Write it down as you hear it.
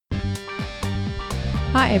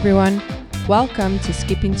Hi everyone, welcome to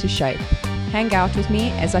Skip Into Shape. Hang out with me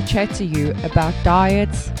as I chat to you about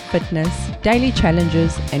diets, fitness, daily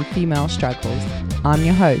challenges and female struggles. I'm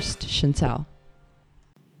your host, Chantal.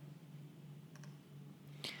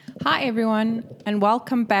 Hi everyone, and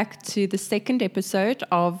welcome back to the second episode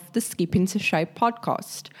of the Skip Into Shape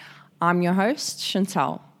podcast. I'm your host,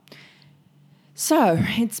 Chantal. So,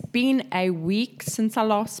 it's been a week since I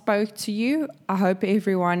last spoke to you. I hope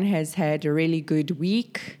everyone has had a really good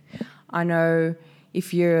week. I know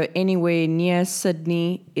if you're anywhere near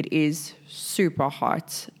Sydney, it is super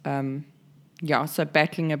hot. So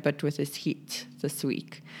battling a bit with this heat this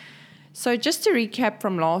week. So just to recap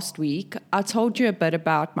from last week, I told you a bit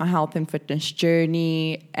about my health and fitness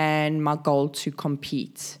journey and my goal to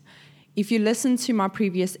compete. If you listened to my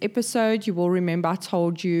previous episode, you will remember I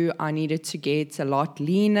told you I needed to get a lot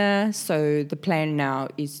leaner, so the plan now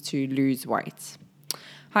is to lose weight.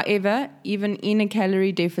 However, even in a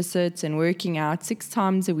calorie deficit and working out 6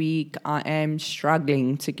 times a week, I am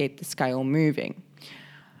struggling to get the scale moving.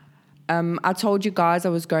 I told you guys I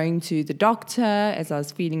was going to the doctor as I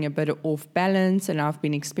was feeling a bit off balance, and I've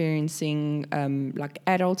been experiencing like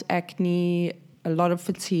adult acne, a lot of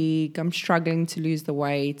fatigue. I'm struggling to lose the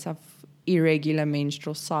weight. I've irregular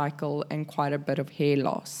menstrual cycle and quite a bit of hair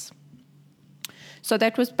loss. So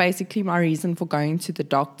that was basically my reason for going to the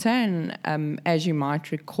doctor. And as you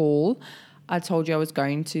might recall, I told you I was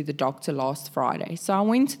going to the doctor last Friday. So I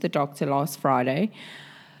went to the doctor last Friday.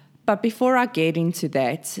 But before I get into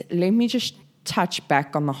that, let me just touch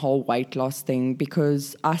back on the whole weight loss thing,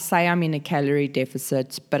 because I say I'm in a calorie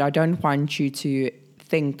deficit, but I don't want you to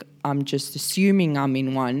think I'm just assuming I'm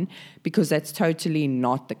in one, because that's totally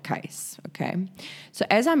not the case, okay? So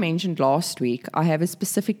as I mentioned last week, I have a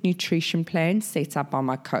specific nutrition plan set up by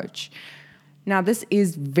my coach. Now, this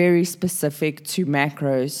is very specific to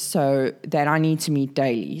macros, so that I need to meet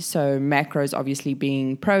daily. So macros obviously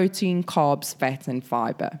being protein, carbs, fat, and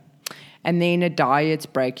fiber. And then a diet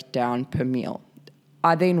breakdown per meal.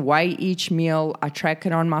 I then weigh each meal, I track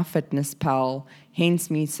it on MyFitnessPal, hence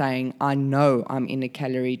me saying I know I'm in a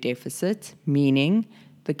calorie deficit, meaning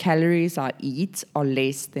the calories I eat are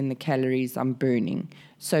less than the calories I'm burning.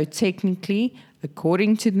 So technically,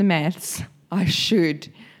 according to the maths, I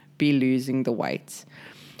should be losing the weight.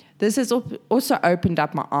 This has also opened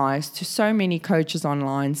up my eyes to so many coaches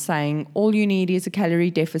online saying all you need is a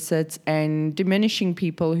calorie deficit, and diminishing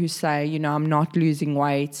people who say, I'm not losing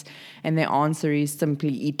weight, and their answer is simply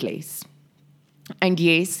eat less. And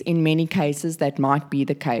yes, in many cases that might be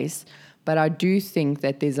the case, but I do think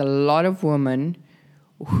that there's a lot of women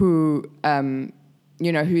who,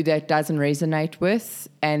 who that doesn't resonate with,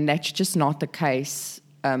 and that's just not the case.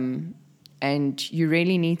 And you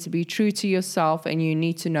really need to be true to yourself, and you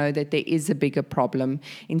need to know that there is a bigger problem.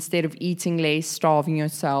 Instead of eating less, starving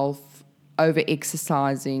yourself,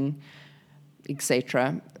 over-exercising,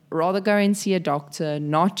 etc., rather go and see a doctor,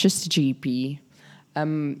 not just a GP.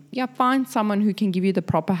 Find someone who can give you the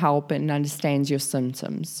proper help and understands your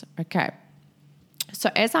symptoms. Okay. So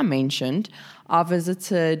as I mentioned, I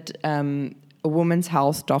visited a women's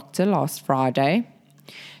health doctor last Friday.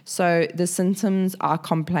 So the symptoms I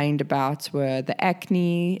complained about were the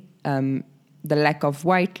acne, the lack of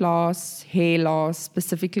weight loss, hair loss,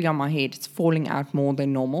 specifically on my head. It's falling out more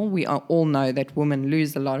than normal. We all know that women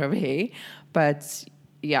lose a lot of hair, but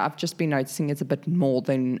I've just been noticing it's a bit more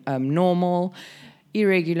than normal.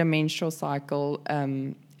 Irregular menstrual cycle,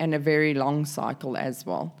 and a very long cycle as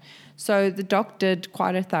well. So the doc did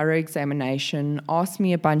quite a thorough examination, asked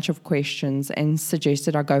me a bunch of questions, and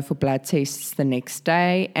suggested I go for blood tests the next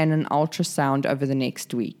day and an ultrasound over the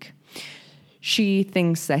next week. She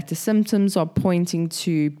thinks that the symptoms are pointing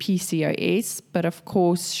to PCOS, but of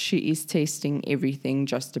course she is testing everything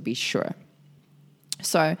just to be sure.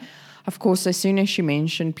 So, of course, as soon as she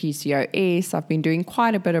mentioned PCOS, I've been doing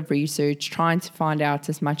quite a bit of research, trying to find out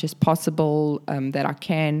as much as possible that I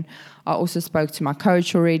can. I also spoke to my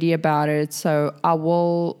coach already about it, so I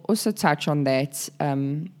will also touch on that.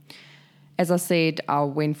 As I said, I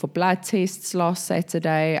went for blood tests last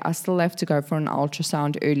Saturday. I still have to go for an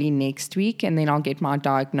ultrasound early next week, and then I'll get my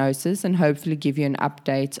diagnosis and hopefully give you an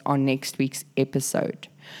update on next week's episode.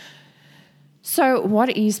 So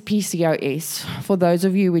what is PCOS? For those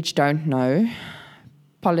of you which don't know,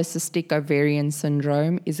 polycystic ovarian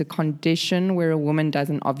syndrome is a condition where a woman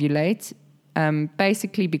doesn't ovulate,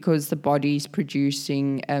 basically because the body is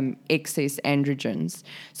producing excess androgens.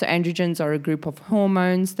 So androgens are a group of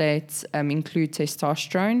hormones that include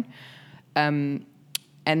testosterone,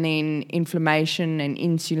 and then inflammation and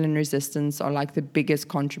insulin resistance are like the biggest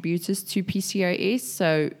contributors to PCOS.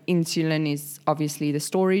 So insulin is obviously the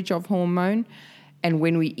storage of hormone, And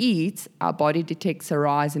when we eat, our body detects a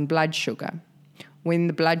rise in blood sugar. When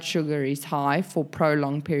the blood sugar is high for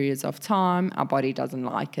prolonged periods of time, our body doesn't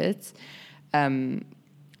like it. And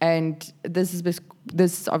this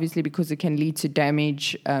is obviously because it can lead to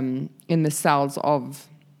damage in the cells of,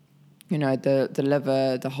 the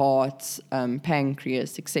liver, the heart,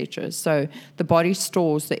 pancreas, etc. So the body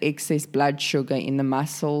stores the excess blood sugar in the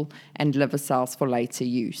muscle and liver cells for later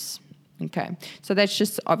use. Okay, so that's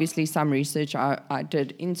just obviously some research I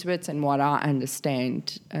did into it and what I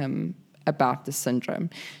understand about the syndrome.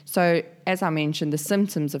 So as I mentioned, the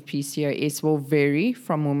symptoms of PCOS will vary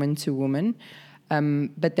from woman to woman,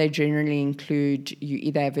 but they generally include you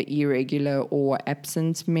either have an irregular or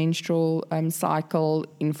absent menstrual cycle,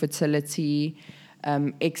 infertility,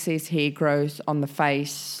 excess hair growth on the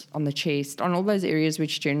face, on the chest, on all those areas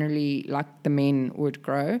which generally, like the men, would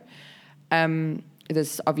grow.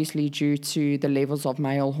 This is obviously due to the levels of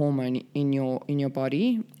male hormone in your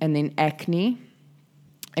body, and then acne,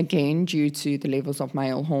 again due to the levels of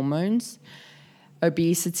male hormones,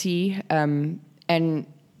 obesity, and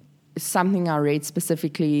something I read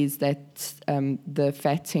specifically is that the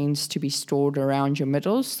fat tends to be stored around your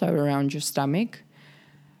middle, so around your stomach.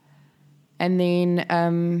 And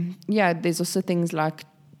then, there's also things like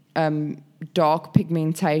dark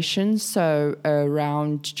pigmentation, so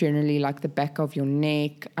around generally like the back of your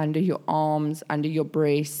neck, under your arms, under your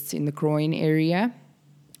breasts, in the groin area.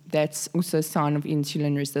 That's also a sign of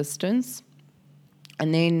insulin resistance.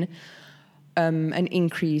 And then an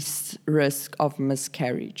increased risk of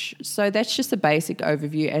miscarriage. So that's just a basic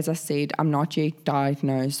overview. As I said, I'm not yet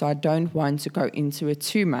diagnosed, so I don't want to go into it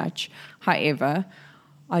too much. However,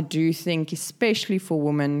 I do think, especially for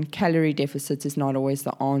women, calorie deficit is not always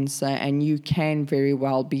the answer, and you can very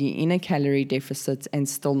well be in a calorie deficit and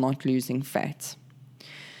still not losing fat.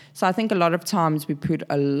 So I think a lot of times we put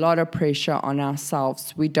a lot of pressure on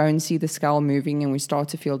ourselves. We don't see the scale moving and we start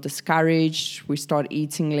to feel discouraged. We start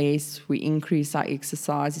eating less. We increase our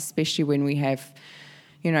exercise, especially when we have,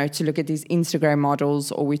 to look at these Instagram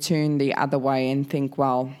models, or we turn the other way and think,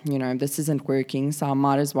 well, this isn't working, so I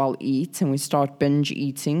might as well eat. And we start binge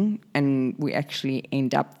eating and we actually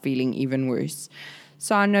end up feeling even worse.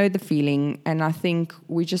 So I know the feeling, and I think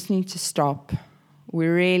we just need to stop. We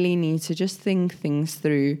really need to just think things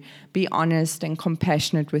through, be honest and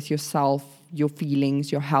compassionate with yourself, your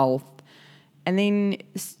feelings, your health, and then,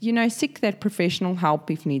 seek that professional help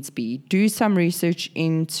if needs be. Do some research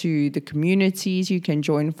into the communities you can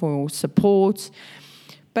join for support.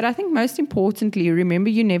 But I think most importantly,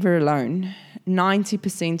 remember you're never alone.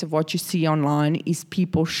 90% of what you see online is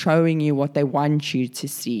people showing you what they want you to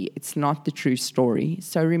see. It's not the true story.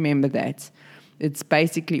 So remember that. It's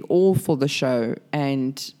basically all for the show,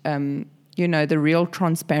 and, the real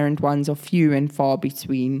transparent ones are few and far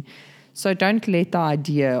between. So don't let the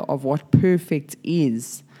idea of what perfect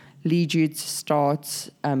is lead you to start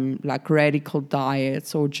like radical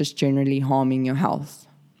diets or just generally harming your health.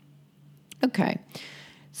 Okay,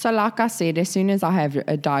 so like I said, as soon as I have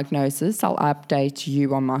a diagnosis, I'll update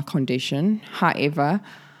you on my condition. However,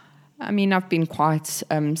 I've been quite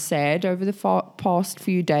sad over the past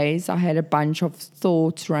few days. I had a bunch of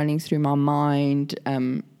thoughts running through my mind.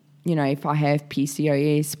 If I have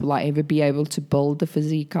PCOS, will I ever be able to build the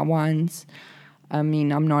physique I want? I'm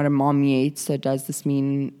not a mom yet, so does this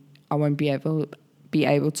mean I won't be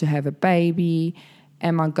able to have a baby?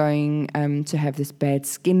 Am I going to have this bad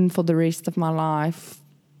skin for the rest of my life?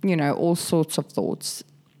 All sorts of thoughts.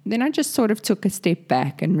 Then I just sort of took a step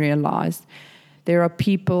back and realized there are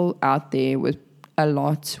people out there with a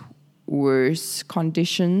lot worse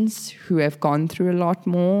conditions who have gone through a lot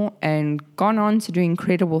more and gone on to do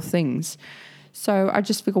incredible things. So I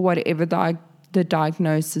just figure whatever the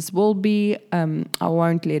diagnosis will be, I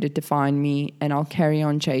won't let it define me, and I'll carry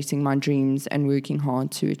on chasing my dreams and working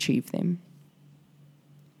hard to achieve them.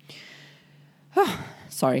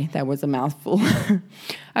 Sorry, that was a mouthful.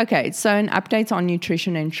 Okay, so an update on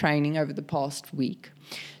nutrition and training over the past week.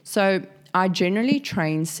 So I generally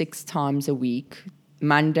train 6 times a week,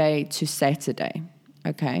 Monday to Saturday,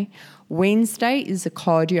 okay? Wednesday is a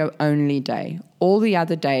cardio-only day. All the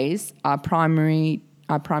other days, I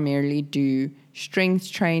primarily do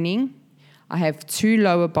strength training. I have 2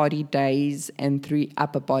 lower body days and 3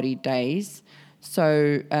 upper body days.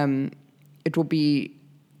 So it will be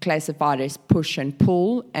classified as push and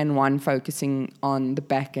pull, and 1 focusing on the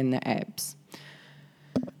back and the abs.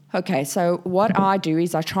 Okay, so what I do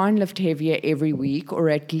is I try and lift heavier every week, or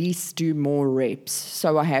at least do more reps,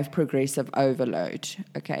 so I have progressive overload.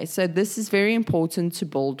 Okay, so this is very important to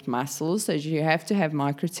build muscles, so you have to have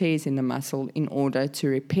micro tears in the muscle in order to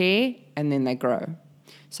repair, and then they grow.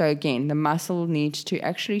 So again, the muscle needs to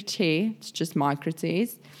actually tear. It's just micro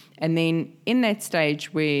tears. And then in that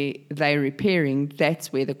stage where they're repairing,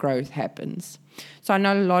 that's where the growth happens. So I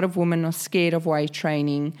know a lot of women are scared of weight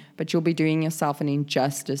training, but you'll be doing yourself an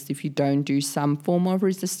injustice if you don't do some form of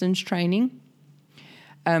resistance training.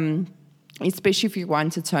 Especially if you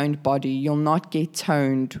want a toned body, you'll not get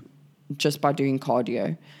toned just by doing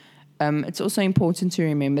cardio. It's also important to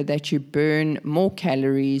remember that you burn more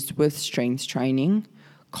calories with strength training.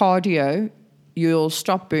 Cardio, you'll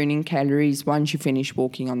stop burning calories once you finish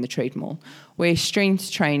walking on the treadmill, where strength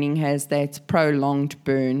training has that prolonged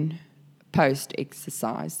burn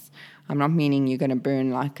post-exercise. I'm not meaning you're going to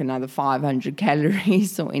burn like another 500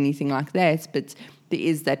 calories or anything like that, but there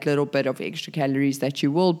is that little bit of extra calories that you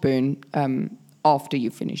will burn after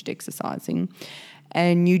you've finished exercising.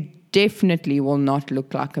 And you definitely will not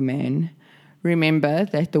look like a man. Remember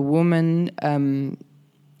that the woman,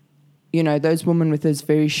 those women with those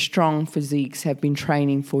very strong physiques have been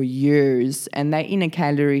training for years, and they're in a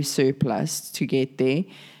calorie surplus to get there.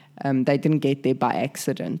 They didn't get there by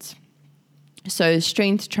accident. So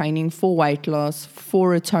strength training for weight loss,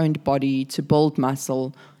 for a toned body, to build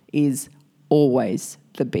muscle is always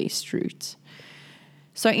the best route.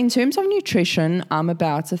 So in terms of nutrition, I'm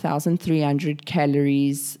about 1,300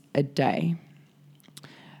 calories a day.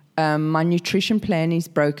 My nutrition plan is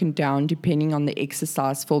broken down depending on the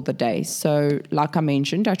exercise for the day. So like I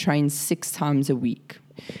mentioned, I train 6 times a week.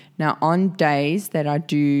 Now on days that I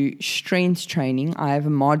do strength training, I have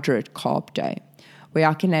a moderate carb day, where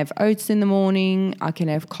I can have oats in the morning, I can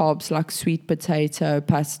have carbs like sweet potato,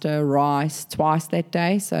 pasta, rice twice that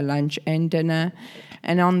day, so lunch and dinner.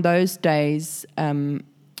 And on those days,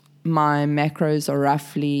 my macros are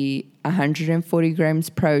roughly 140 grams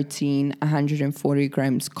protein, 140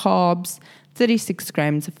 grams carbs, 36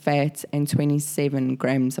 grams of fat, and 27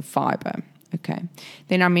 grams of fiber. Okay.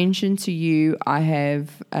 Then I mentioned to you I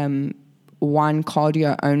have one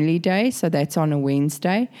cardio only day, so that's on a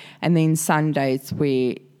Wednesday, and then Sundays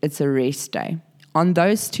where it's a rest day. On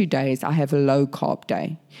those 2 days, I have a low carb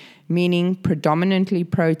day, meaning predominantly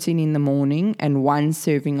protein in the morning and 1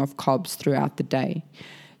 serving of carbs throughout the day.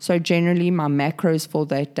 So generally, my macros for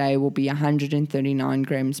that day will be 139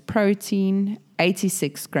 grams protein,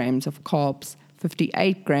 86 grams of carbs,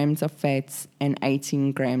 58 grams of fats, and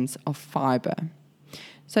 18 grams of fiber.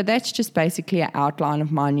 So that's just basically an outline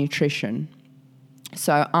of my nutrition.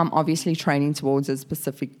 So I'm obviously training towards a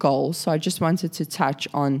specific goal. So I just wanted to touch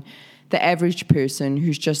on the average person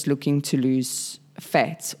who's just looking to lose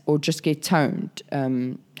fat or just get toned,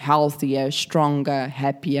 healthier, stronger,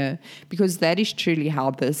 happier, because that is truly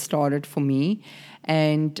how this started for me.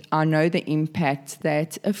 And I know the impact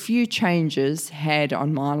that a few changes had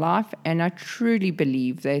on my life. And I truly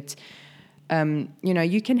believe that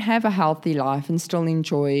you can have a healthy life and still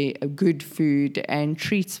enjoy good food and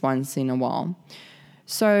treats once in a while.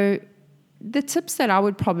 So the tips that I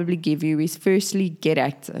would probably give you is, firstly, get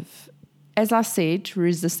active. As I said,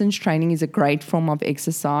 resistance training is a great form of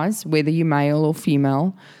exercise, whether you're male or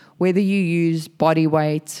female. Whether you use body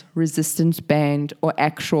weight, resistance band, or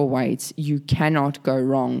actual weights, you cannot go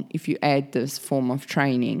wrong if you add this form of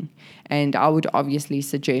training. And I would obviously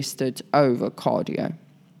suggest it over cardio.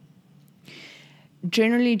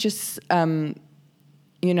 Generally just,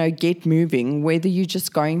 get moving, whether you're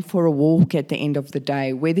just going for a walk at the end of the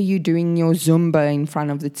day, whether you're doing your Zumba in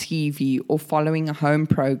front of the TV or following a home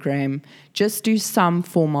program, just do some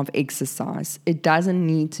form of exercise. It doesn't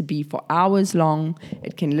need to be for hours long.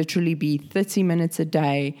 It can literally be 30 minutes a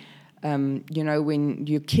day. When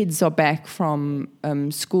your kids are back from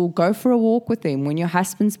school, go for a walk with them. When your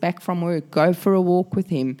husband's back from work, go for a walk with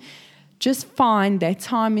him. Just find that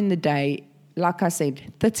time in the day, like I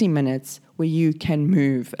said, 30 minutes, where you can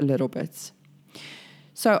move a little bit.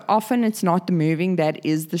 So often it's not the moving that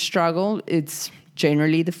is the struggle. It's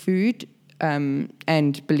generally the food.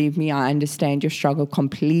 And believe me, I understand your struggle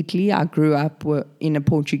completely. I grew up in a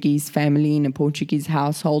Portuguese family, in a Portuguese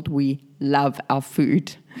household. We love our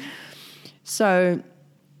food. So,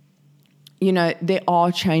 there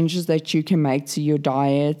are changes that you can make to your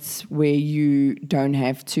diet where you don't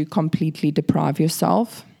have to completely deprive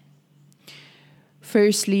yourself.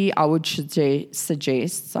 Firstly, I would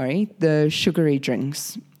suggest the sugary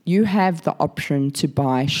drinks. You have the option to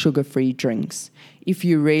buy sugar-free drinks. If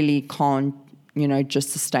you really can't,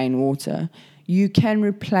 just sustain water, you can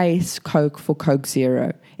replace Coke for Coke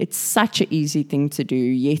Zero. It's such an easy thing to do,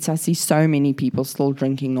 yet I see so many people still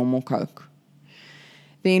drinking normal Coke.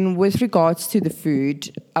 Then with regards to the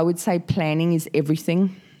food, I would say planning is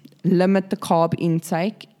everything. Limit the carb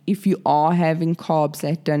intake. if you are having carbs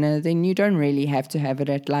at dinner, then you don't really have to have it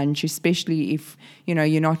at lunch, especially if,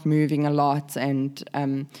 you're not moving a lot and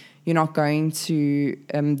you're not going to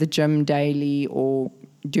the gym daily or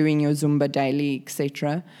doing your Zumba daily,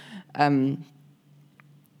 etc.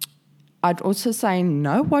 I'd also say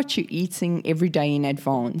know what you're eating every day in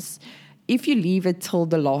advance. If you leave it till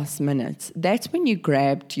the last minute, that's when you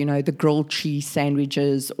grabbed, the grilled cheese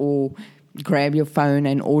sandwiches or grab your phone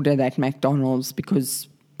and order that McDonald's because,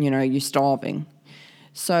 you're starving.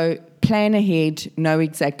 So plan ahead, know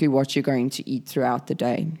exactly what you're going to eat throughout the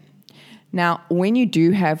day. Now, when you do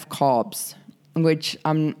have carbs, which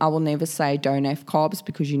I will never say don't have carbs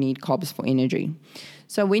because you need carbs for energy.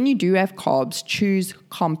 So when you do have carbs, choose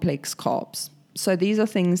complex carbs. So these are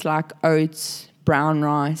things like oats, brown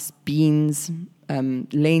rice, beans,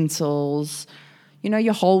 lentils,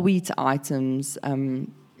 your whole wheat items,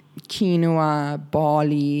 quinoa,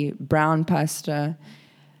 barley, brown pasta.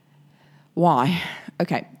 Why?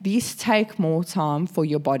 Okay, these take more time for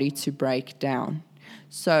your body to break down.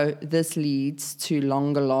 So this leads to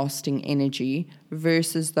longer lasting energy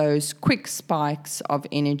versus those quick spikes of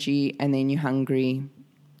energy and then you're hungry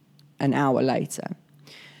an hour later.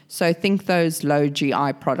 So think those low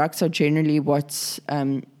GI products are generally what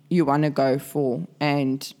you want to go for.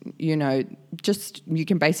 And, you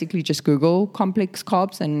can basically just Google complex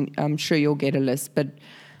carbs and I'm sure you'll get a list. But,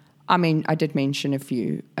 I did mention a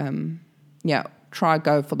few. Try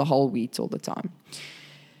go for the whole wheat all the time.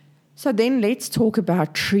 So then let's talk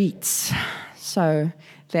about treats. So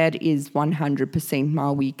that is 100%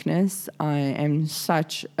 my weakness. I am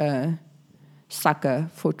such a sucker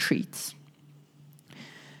for treats.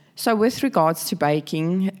 So with regards to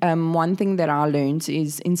baking, one thing that I learned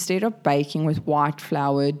is instead of baking with white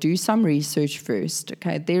flour, do some research first.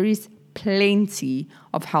 Okay, there is plenty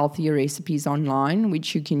of healthier recipes online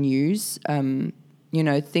which you can use.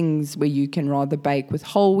 Things where you can rather bake with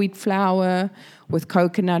whole wheat flour, with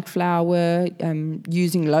coconut flour,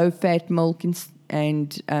 using low-fat milk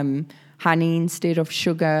and honey instead of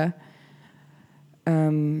sugar.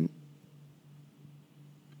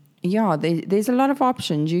 There's a lot of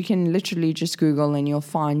options. You can literally just Google and you'll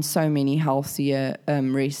find so many healthier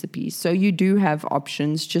recipes. So you do have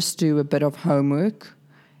options. Just do a bit of homework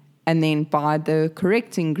and then buy the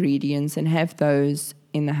correct ingredients and have those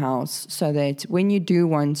in the house so that when you do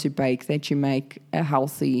want to bake, that you make a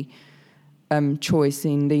healthy choice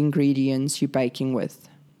in the ingredients you're baking with.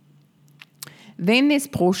 Then there's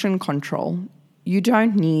portion control. You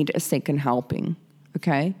don't need a second helping,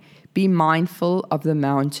 okay? Be mindful of the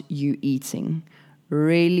amount you're eating.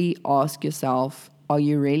 Really ask yourself, are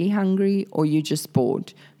you really hungry or you just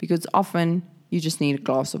bored? Because often you just need a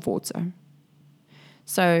glass of water.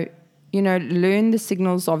 So, learn the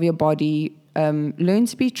signals of your body. Learn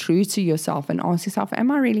to be true to yourself and ask yourself,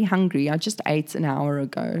 am I really hungry? I just ate an hour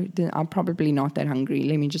ago. I'm probably not that hungry.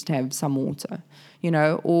 Let me just have some water,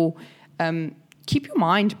 or keep your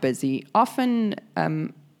mind busy. Often,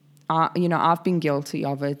 I've been guilty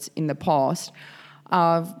of it in the past.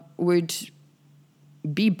 I would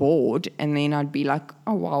be bored and then I'd be like,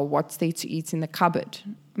 oh, wow, what's there to eat in the cupboard?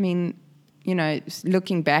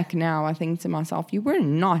 Looking back now, I think to myself, you were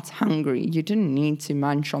not hungry. You didn't need to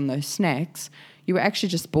munch on those snacks. You were actually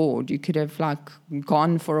just bored. You could have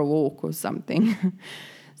gone for a walk or something.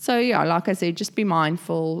 So like I said, just be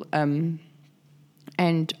mindful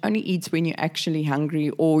and only eat when you're actually hungry,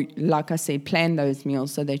 or like I said, plan those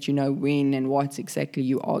meals so that you know when and what exactly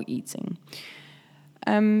you are eating.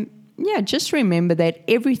 Just remember that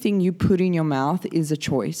everything you put in your mouth is a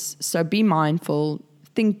choice. So be mindful.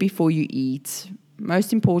 Think before you eat.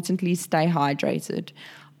 Most importantly, stay hydrated.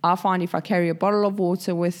 I find if I carry a bottle of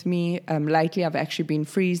water with me, lately I've actually been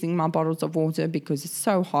freezing my bottles of water because it's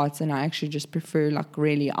so hot and I actually just prefer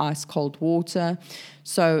really ice cold water.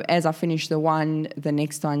 So as I finish the one, the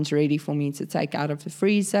next one's ready for me to take out of the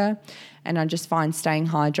freezer. And I just find staying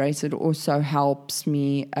hydrated also helps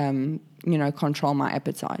me, control my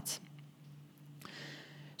appetite.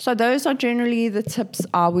 So those are generally the tips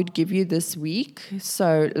I would give you this week.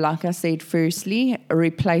 So like I said, firstly,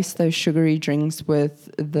 replace those sugary drinks with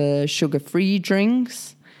the sugar-free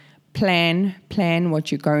drinks. Plan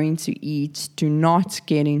what you're going to eat. Do not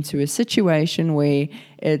get into a situation where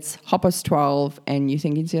it's 12:30 and you're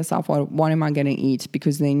thinking to yourself, well, what am I going to eat?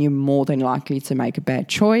 Because then you're more than likely to make a bad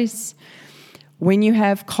choice. When you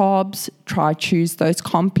have carbs, try choose those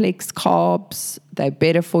complex carbs. They're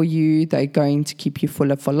better for you. They're going to keep you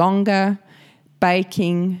fuller for longer.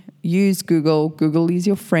 Baking, use Google. Google is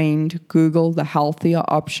your friend. Google the healthier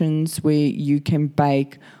options where you can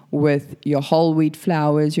bake with your whole wheat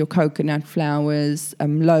flours, your coconut flours,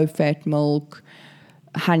 low-fat milk,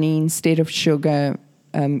 honey instead of sugar.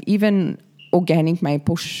 Even organic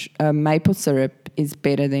maple syrup is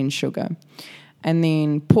better than sugar. And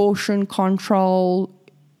then portion control.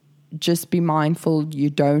 Just be mindful you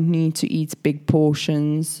don't need to eat big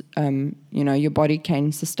portions. Your body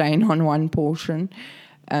can sustain on one portion.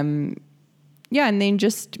 And then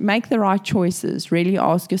just make the right choices. Really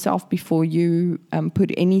ask yourself before you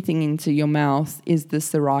put anything into your mouth, is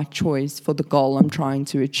this the right choice for the goal I'm trying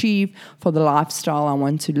to achieve, for the lifestyle I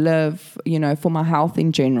want to live, for my health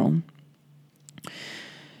in general.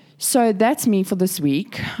 So that's me for this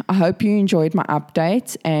week. I hope you enjoyed my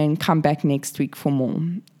update and come back next week for more.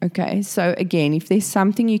 Okay, so again, if there's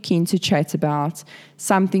something you're keen to chat about,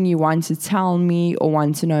 something you want to tell me or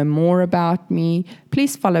want to know more about me,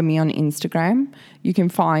 please follow me on Instagram. You can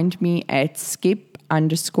find me at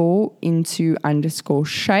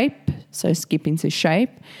skip_into_shape. So skip into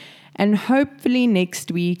shape. And hopefully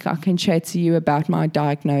next week I can chat to you about my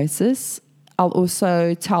diagnosis. I'll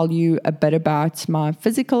also tell you a bit about my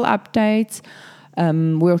physical updates.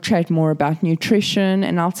 We'll chat more about nutrition,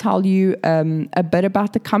 and I'll tell you a bit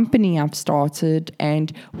about the company I've started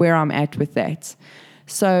and where I'm at with that.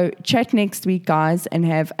 So chat next week, guys, and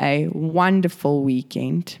have a wonderful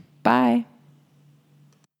weekend. Bye.